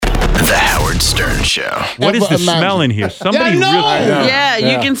show. What is the smell in here? Somebody Yeah,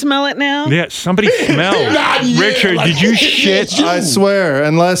 you can smell it now? Yeah, somebody smell. Richard, did you shit? I swear,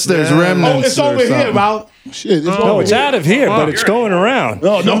 unless there's remnants. Oh, it's over here, Ralph. Shit, it's out of here, but it's going around.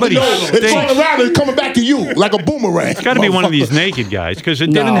 No, it's going around and it's coming back to you like a boomerang. It's got to be one of these naked guys because it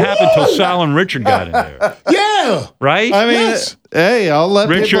didn't happen until Sal and Richard got in there. Yeah. Right? I mean, hey, I'll let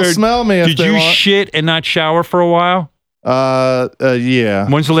people smell me if did they you want. shit and not shower for a while? Yeah.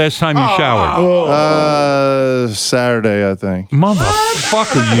 When's the last time you showered? Saturday, I think.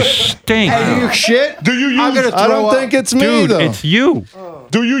 Motherfucker, you stink. Hey, do you shit? Do you use? I don't think it's me, Dude, though. it's you.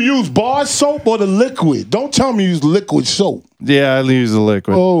 Do you use bar soap or the liquid? Don't tell me you use liquid soap. Yeah, I use the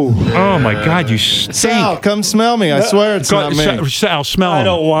liquid. Oh my God, you stink. Sal, come smell me. I swear it's not me. Sal, smell him. I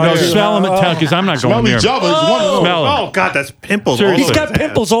don't want to. smell him and tell, because I'm not going near him. Smell him. Oh, God, that's pimples. Seriously. He's got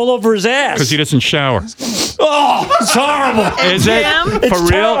pimples all over his ass. Because he doesn't shower. Oh, it's horrible. Is it? For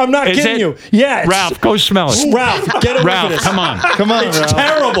real? I'm not kidding you. Yeah. Ralph, go smell it. Ralph, get it. Ralph, come on. Come on, It's Ralph.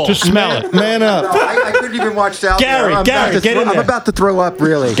 terrible. Just smell it. Man up. I couldn't even watch Sal. Gary, get in there. I'm about to throw up,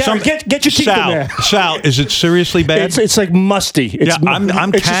 really. Gary, get your teeth in there. Sal, is it seriously bad? It's like musty.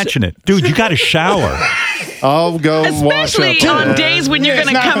 I'm catching it. Dude, you got to shower. I'll go wash up. Especially on days when you're going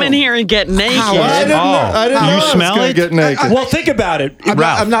to come in here and get naked. I didn't know I was gonna get naked. Well, think about it.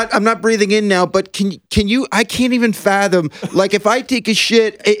 I'm not breathing in now, but can you? I can't even fathom. Like if I take a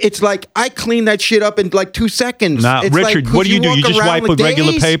shit, it's like I clean that shit up in like 2 seconds. Nah, It's Richard, like, what do? could You just walk wipe around with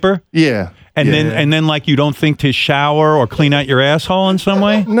regular days? paper? Yeah. And then like you don't think to shower or clean out your asshole in some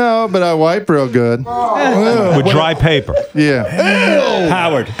way? No, but I wipe real good. With dry paper. Yeah.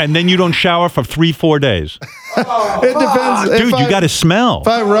 Howard. And then you don't shower for 3-4 days. It depends. Dude, you got to smell. If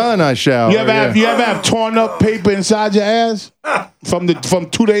I run, I shower. You ever have torn up paper inside your ass from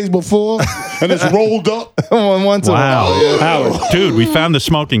 2 days before, and it's rolled up? Once in a while. Howard, dude, we found the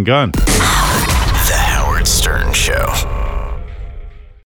smoking gun.